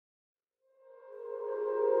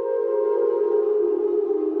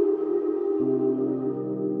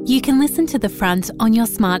You can listen to The Front on your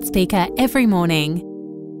smart speaker every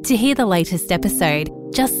morning. To hear the latest episode,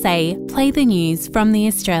 just say, play the news from The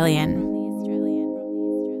Australian.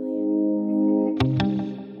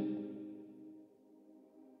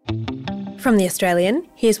 From The Australian,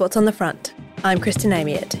 here's what's on the front. I'm Kristen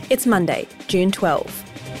Amiot. It's Monday, June 12.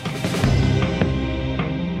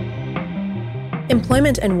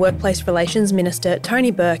 Employment and Workplace Relations Minister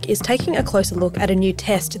Tony Burke is taking a closer look at a new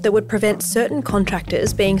test that would prevent certain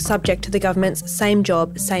contractors being subject to the government's same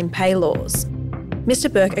job, same pay laws.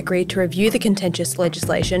 Mr Burke agreed to review the contentious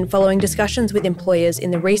legislation following discussions with employers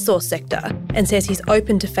in the resource sector and says he's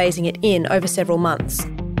open to phasing it in over several months.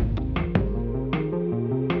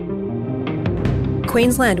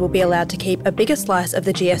 Queensland will be allowed to keep a bigger slice of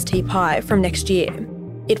the GST pie from next year.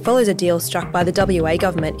 It follows a deal struck by the WA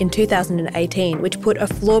government in 2018, which put a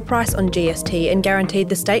floor price on GST and guaranteed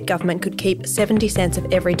the state government could keep 70 cents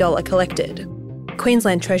of every dollar collected.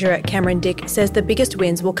 Queensland Treasurer Cameron Dick says the biggest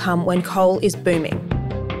wins will come when coal is booming.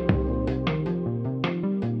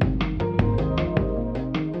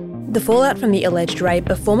 The fallout from the alleged rape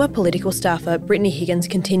of former political staffer Brittany Higgins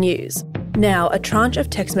continues. Now, a tranche of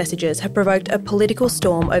text messages have provoked a political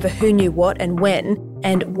storm over who knew what and when,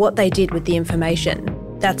 and what they did with the information.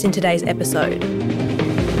 That's in today's episode.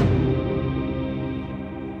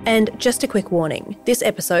 And just a quick warning, this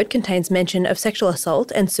episode contains mention of sexual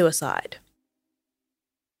assault and suicide.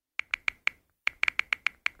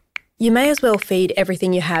 You may as well feed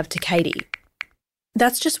everything you have to Katie.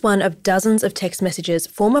 That's just one of dozens of text messages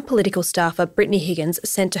former political staffer Brittany Higgins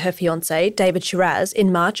sent to her fiancé, David Shiraz,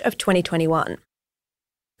 in March of 2021.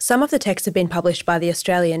 Some of the texts have been published by The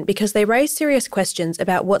Australian because they raise serious questions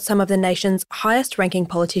about what some of the nation's highest-ranking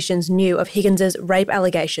politicians knew of Higgins's rape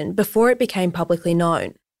allegation before it became publicly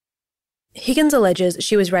known. Higgins alleges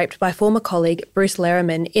she was raped by former colleague Bruce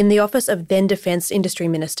Lehrmann in the office of then Defence Industry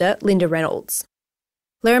Minister Linda Reynolds.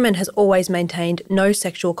 Lehrmann has always maintained no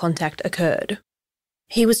sexual contact occurred.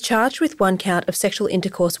 He was charged with one count of sexual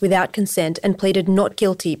intercourse without consent and pleaded not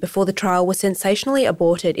guilty before the trial was sensationally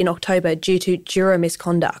aborted in October due to juror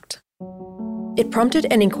misconduct. It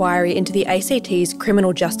prompted an inquiry into the ACT's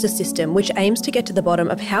criminal justice system, which aims to get to the bottom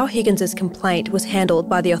of how Higgins's complaint was handled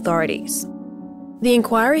by the authorities. The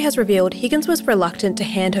inquiry has revealed Higgins was reluctant to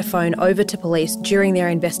hand her phone over to police during their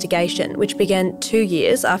investigation, which began 2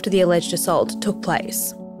 years after the alleged assault took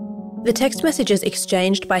place. The text messages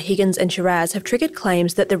exchanged by Higgins and Shiraz have triggered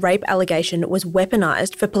claims that the rape allegation was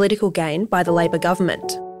weaponised for political gain by the Labor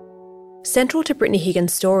government. Central to Brittany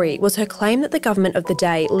Higgins' story was her claim that the government of the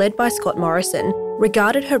day, led by Scott Morrison,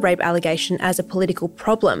 regarded her rape allegation as a political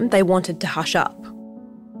problem they wanted to hush up.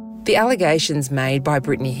 The allegations made by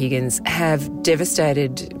Brittany Higgins have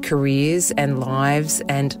devastated careers and lives,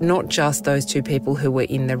 and not just those two people who were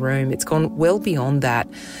in the room. It's gone well beyond that,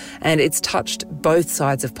 and it's touched both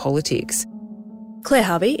sides of politics. Claire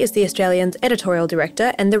Harvey is The Australian's editorial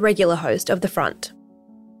director and the regular host of The Front.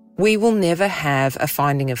 We will never have a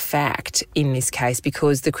finding of fact in this case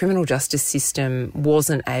because the criminal justice system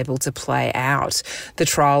wasn't able to play out. The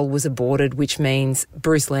trial was aborted, which means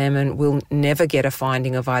Bruce Lehrmann will never get a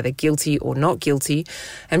finding of either guilty or not guilty,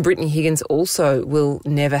 and Brittany Higgins also will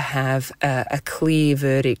never have a clear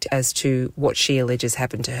verdict as to what she alleges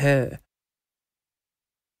happened to her.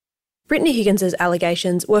 Brittany Higgins's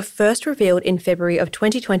allegations were first revealed in February of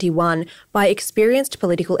 2021 by experienced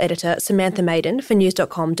political editor Samantha Maiden for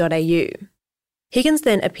news.com.au. Higgins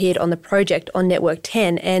then appeared on The Project on Network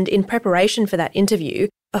 10, and in preparation for that interview,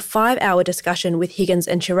 a 5-hour discussion with Higgins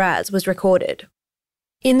and Shiraz was recorded.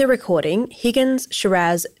 In the recording, Higgins,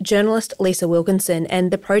 Shiraz, journalist Lisa Wilkinson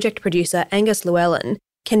and The Project producer Angus Llewellyn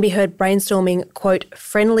can be heard brainstorming, quote,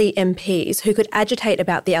 friendly MPs who could agitate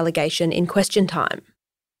about the allegation in question time.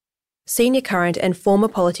 Senior current and former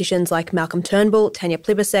politicians like Malcolm Turnbull, Tanya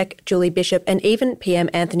Plibersek, Julie Bishop and even PM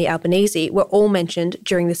Anthony Albanese were all mentioned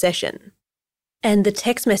during the session. And the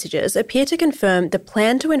text messages appear to confirm the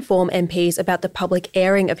plan to inform MPs about the public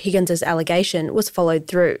airing of Higgins's allegation was followed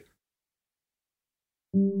through.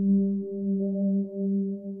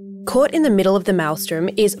 Caught in the middle of the maelstrom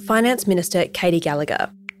is Finance Minister Katie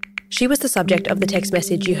Gallagher. She was the subject of the text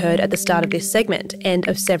message you heard at the start of this segment and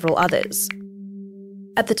of several others.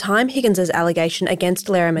 At the time Higgins's allegation against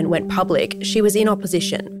Lehrmann went public, she was in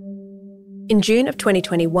opposition. In June of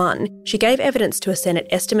 2021, she gave evidence to a Senate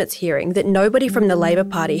estimates hearing that nobody from the Labor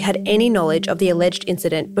Party had any knowledge of the alleged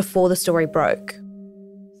incident before the story broke.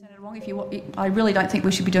 I really don't think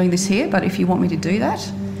we should be doing this here, but if you want me to do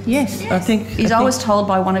that. Yes. I was told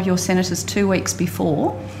by one of your senators 2 weeks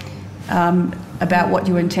before about what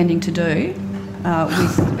you were intending to do,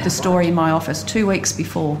 with the story in my office 2 weeks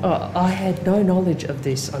before. Oh, I had no knowledge of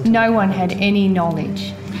this. No one had any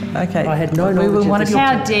knowledge. Okay. I had no knowledge of this.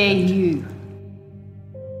 How dare you?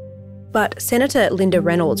 But Senator Linda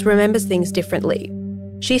Reynolds remembers things differently.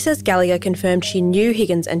 She says Gallagher confirmed she knew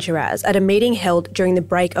Higgins and Shiraz at a meeting held during the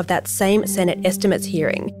break of that same Senate estimates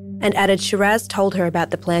hearing, and added Shiraz told her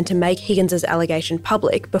about the plan to make Higgins's allegation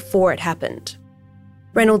public before it happened.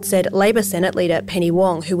 Reynolds said Labor Senate leader Penny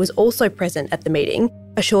Wong, who was also present at the meeting,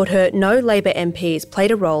 assured her no Labor MPs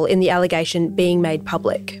played a role in the allegation being made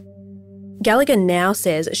public. Gallagher now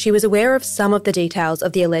says she was aware of some of the details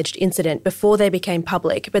of the alleged incident before they became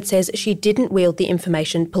public, but says she didn't wield the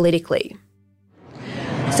information politically.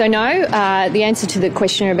 So no, the answer to the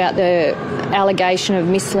question about the allegation of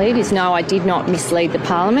mislead is no, I did not mislead the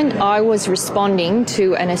Parliament. I was responding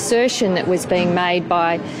to an assertion that was being made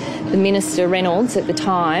by the Minister Reynolds at the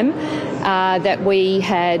time that we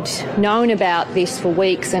had known about this for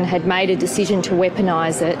weeks and had made a decision to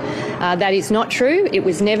weaponise it. That is not true. It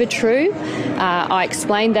was never true. I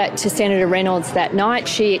explained that to Senator Reynolds that night.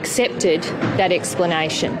 She accepted that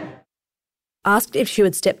explanation. Asked if she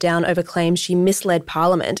would step down over claims she misled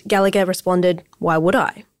Parliament, Gallagher responded, "Why would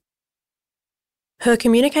I?" Her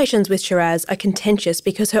communications with Shiraz are contentious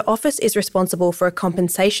because her office is responsible for a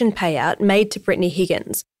compensation payout made to Brittany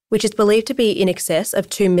Higgins, which is believed to be in excess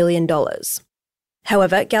of $2 million.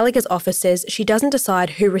 However, Gallagher's office says she doesn't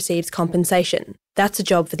decide who receives compensation. That's a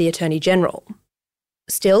job for the Attorney General.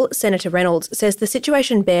 Still, Senator Reynolds says the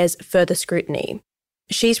situation bears further scrutiny.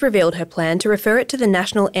 She's revealed her plan to refer it to the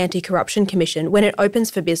National Anti-Corruption Commission when it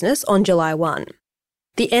opens for business on July 1.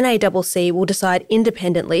 The NACC will decide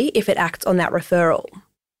independently if it acts on that referral.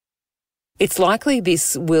 It's likely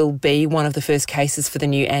this will be one of the first cases for the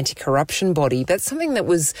new anti-corruption body. That's something that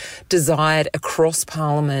was desired across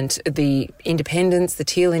Parliament. The Independents, the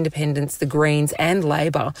Teal Independents, the Greens and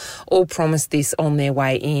Labor all promised this on their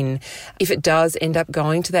way in. If it does end up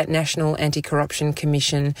going to that National Anti-Corruption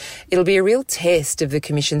Commission, it'll be a real test of the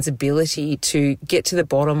Commission's ability to get to the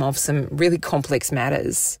bottom of some really complex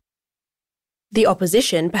matters. The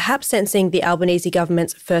opposition, perhaps sensing the Albanese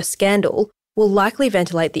government's first scandal, will likely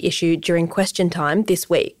ventilate the issue during question time this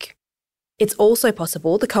week. It's also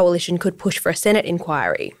possible the coalition could push for a Senate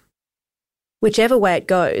inquiry. Whichever way it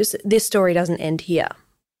goes, this story doesn't end here.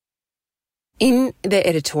 In their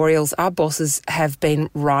editorials, our bosses have been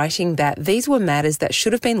writing that these were matters that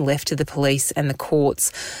should have been left to the police and the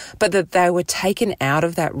courts, but that they were taken out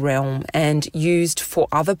of that realm and used for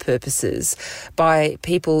other purposes by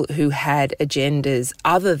people who had agendas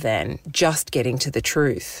other than just getting to the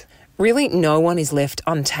truth. Really, no one is left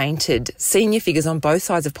untainted. Senior figures on both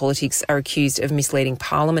sides of politics are accused of misleading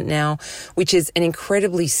Parliament now, which is an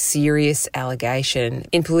incredibly serious allegation.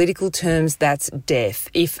 In political terms, that's death.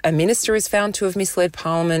 If a minister is found to have misled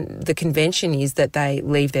Parliament, the convention is that they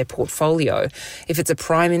leave their portfolio. If it's a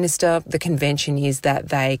Prime Minister, the convention is that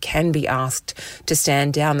they can be asked to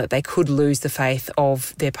stand down, that they could lose the faith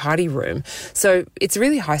of their party room. So it's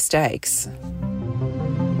really high stakes.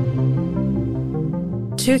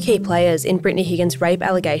 Two key players in Brittany Higgins' rape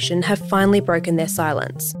allegation have finally broken their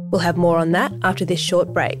silence. We'll have more on that after this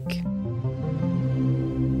short break.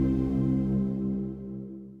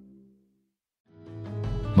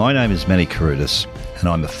 My name is Manny Carudis, and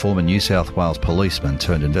I'm a former New South Wales policeman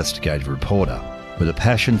turned investigative reporter with a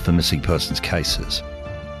passion for missing persons cases.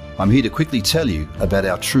 I'm here to quickly tell you about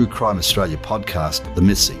our True Crime Australia podcast, The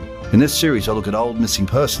Missing. In this series, I look at old missing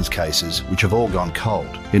persons cases which have all gone cold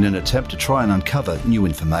in an attempt to try and uncover new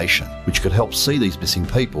information which could help see these missing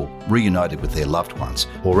people reunited with their loved ones,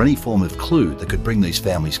 or any form of clue that could bring these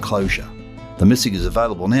families closure. The Missing is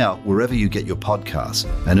available now wherever you get your podcasts,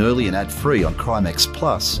 and early and ad-free on CrimeX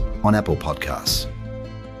Plus on Apple Podcasts.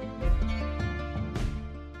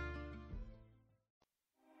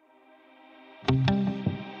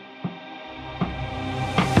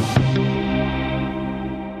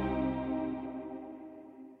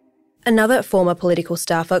 Another former political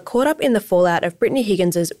staffer caught up in the fallout of Brittany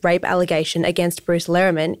Higgins' rape allegation against Bruce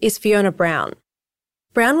Lehrmann is Fiona Brown.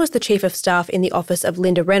 Brown was the Chief of Staff in the office of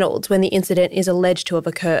Linda Reynolds when the incident is alleged to have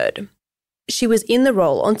occurred. She was in the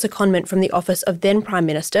role on secondment from the office of then Prime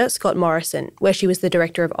Minister Scott Morrison, where she was the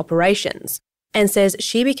Director of Operations, and says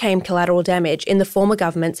she became collateral damage in the former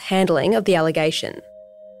government's handling of the allegation.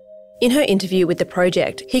 In her interview with The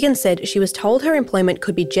Project, Higgins said she was told her employment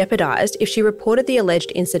could be jeopardised if she reported the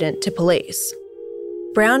alleged incident to police.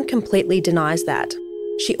 Brown completely denies that.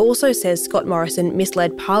 She also says Scott Morrison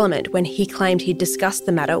misled Parliament when he claimed he'd discussed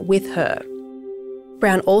the matter with her.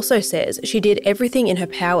 Brown also says she did everything in her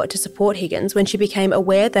power to support Higgins when she became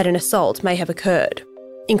aware that an assault may have occurred.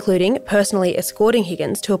 including personally escorting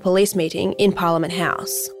Higgins to a police meeting in Parliament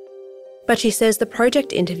House. But she says the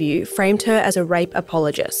Project interview framed her as a rape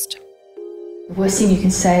apologist. The worst thing you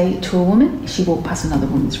can say to a woman is she walked past another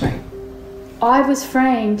woman's rape. I was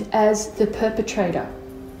framed as the perpetrator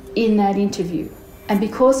in that interview. And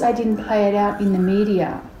because I didn't play it out in the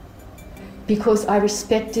media, because I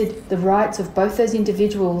respected the rights of both those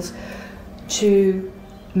individuals to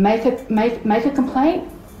make a complaint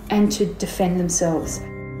and to defend themselves.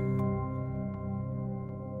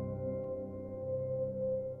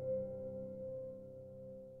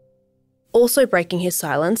 Also breaking his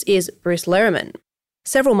silence is Bruce Lehrmann.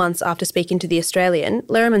 Several months after speaking to The Australian,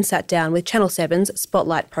 Lehrmann sat down with Channel 7's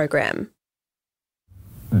Spotlight program.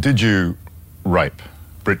 Did you rape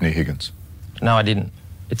Brittany Higgins? No, I didn't.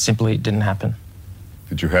 It simply didn't happen.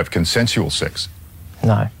 Did you have consensual sex?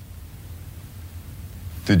 No.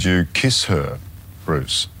 Did you kiss her,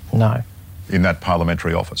 Bruce? No. In that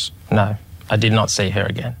parliamentary office? No. I did not see her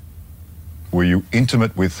again. Were you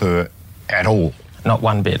intimate with her at all? Not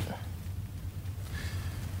one bit.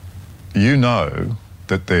 You know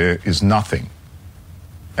that there is nothing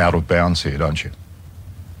out of bounds here, don't you?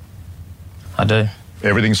 I do.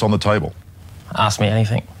 Everything's on the table. Ask me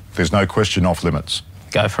anything. There's no question off limits.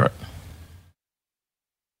 Go for it.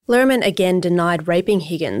 Lehrmann again denied raping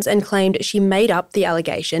Higgins and claimed she made up the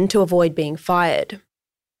allegation to avoid being fired.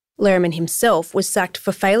 Lehrmann himself was sacked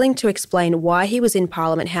for failing to explain why he was in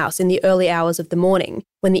Parliament House in the early hours of the morning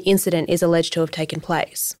when the incident is alleged to have taken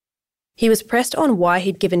place. He was pressed on why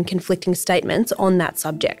he'd given conflicting statements on that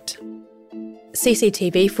subject.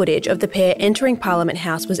 CCTV footage of the pair entering Parliament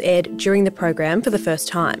House was aired during the program for the first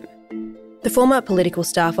time. The former political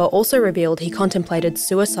staffer also revealed he contemplated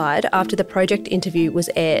suicide after the Project interview was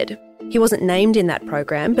aired. He wasn't named in that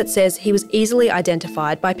program, but says he was easily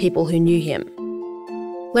identified by people who knew him.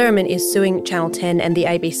 Lehrmann is suing Channel 10 and the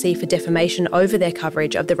ABC for defamation over their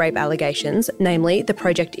coverage of the rape allegations, namely the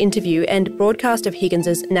Project interview and broadcast of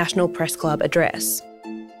Higgins's National Press Club address.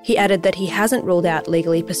 He added that he hasn't ruled out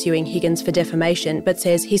legally pursuing Higgins for defamation, but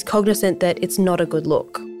says he's cognizant that it's not a good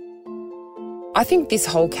look. I think this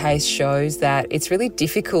whole case shows that it's really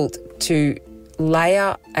difficult to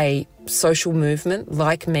layer a social movement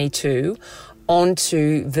like Me Too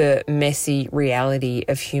onto the messy reality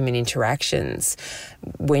of human interactions.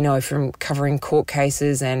 We know from covering court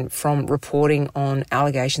cases and from reporting on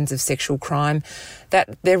allegations of sexual crime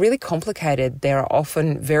that they're really complicated. There are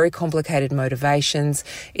often very complicated motivations.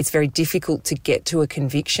 It's very difficult to get to a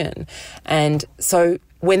conviction. And so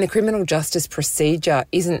when the criminal justice procedure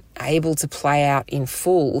isn't able to play out in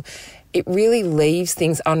full, it really leaves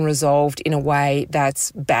things unresolved in a way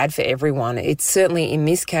that's bad for everyone. It certainly, in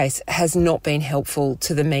this case, has not been helpful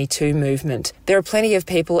to the Me Too movement. There are plenty of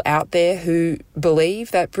people out there who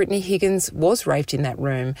believe that Brittany Higgins was raped in that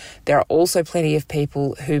room. There are also plenty of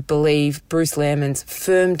people who believe Bruce Lehrmann's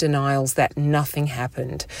firm denials that nothing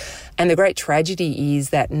happened. And the great tragedy is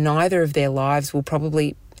that neither of their lives will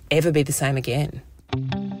probably ever be the same again.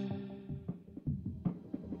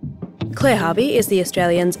 Claire Harvey is The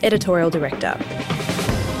Australian's editorial director.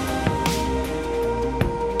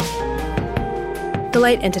 The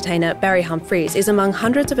late entertainer Barry Humphries is among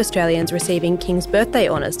hundreds of Australians receiving King's Birthday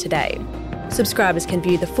honours today. Subscribers can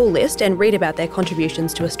view the full list and read about their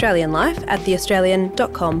contributions to Australian life at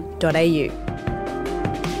theaustralian.com.au.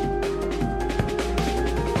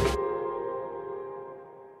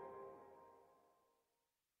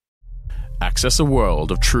 Access a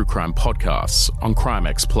world of true crime podcasts on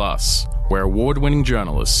CrimeX Plus, where award-winning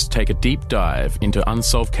journalists take a deep dive into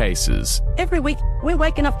unsolved cases. Every week, we're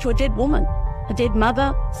waking up to a dead woman, a dead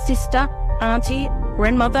mother, sister, auntie,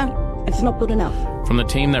 grandmother. It's not good enough. From the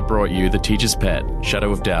team that brought you The Teacher's Pet,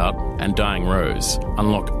 Shadow of Doubt, and Dying Rose,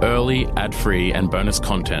 unlock early, ad-free and bonus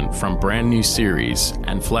content from brand new series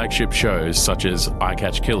and flagship shows such as I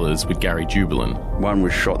Catch Killers with Gary Jubelin. One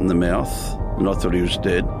was shot in the mouth, and I thought he was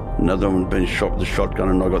dead. Another one had been shot with a shotgun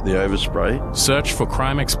and I got the overspray. Search for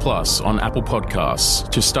CrimeX Plus on Apple Podcasts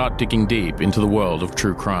to start digging deep into the world of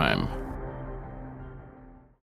true crime.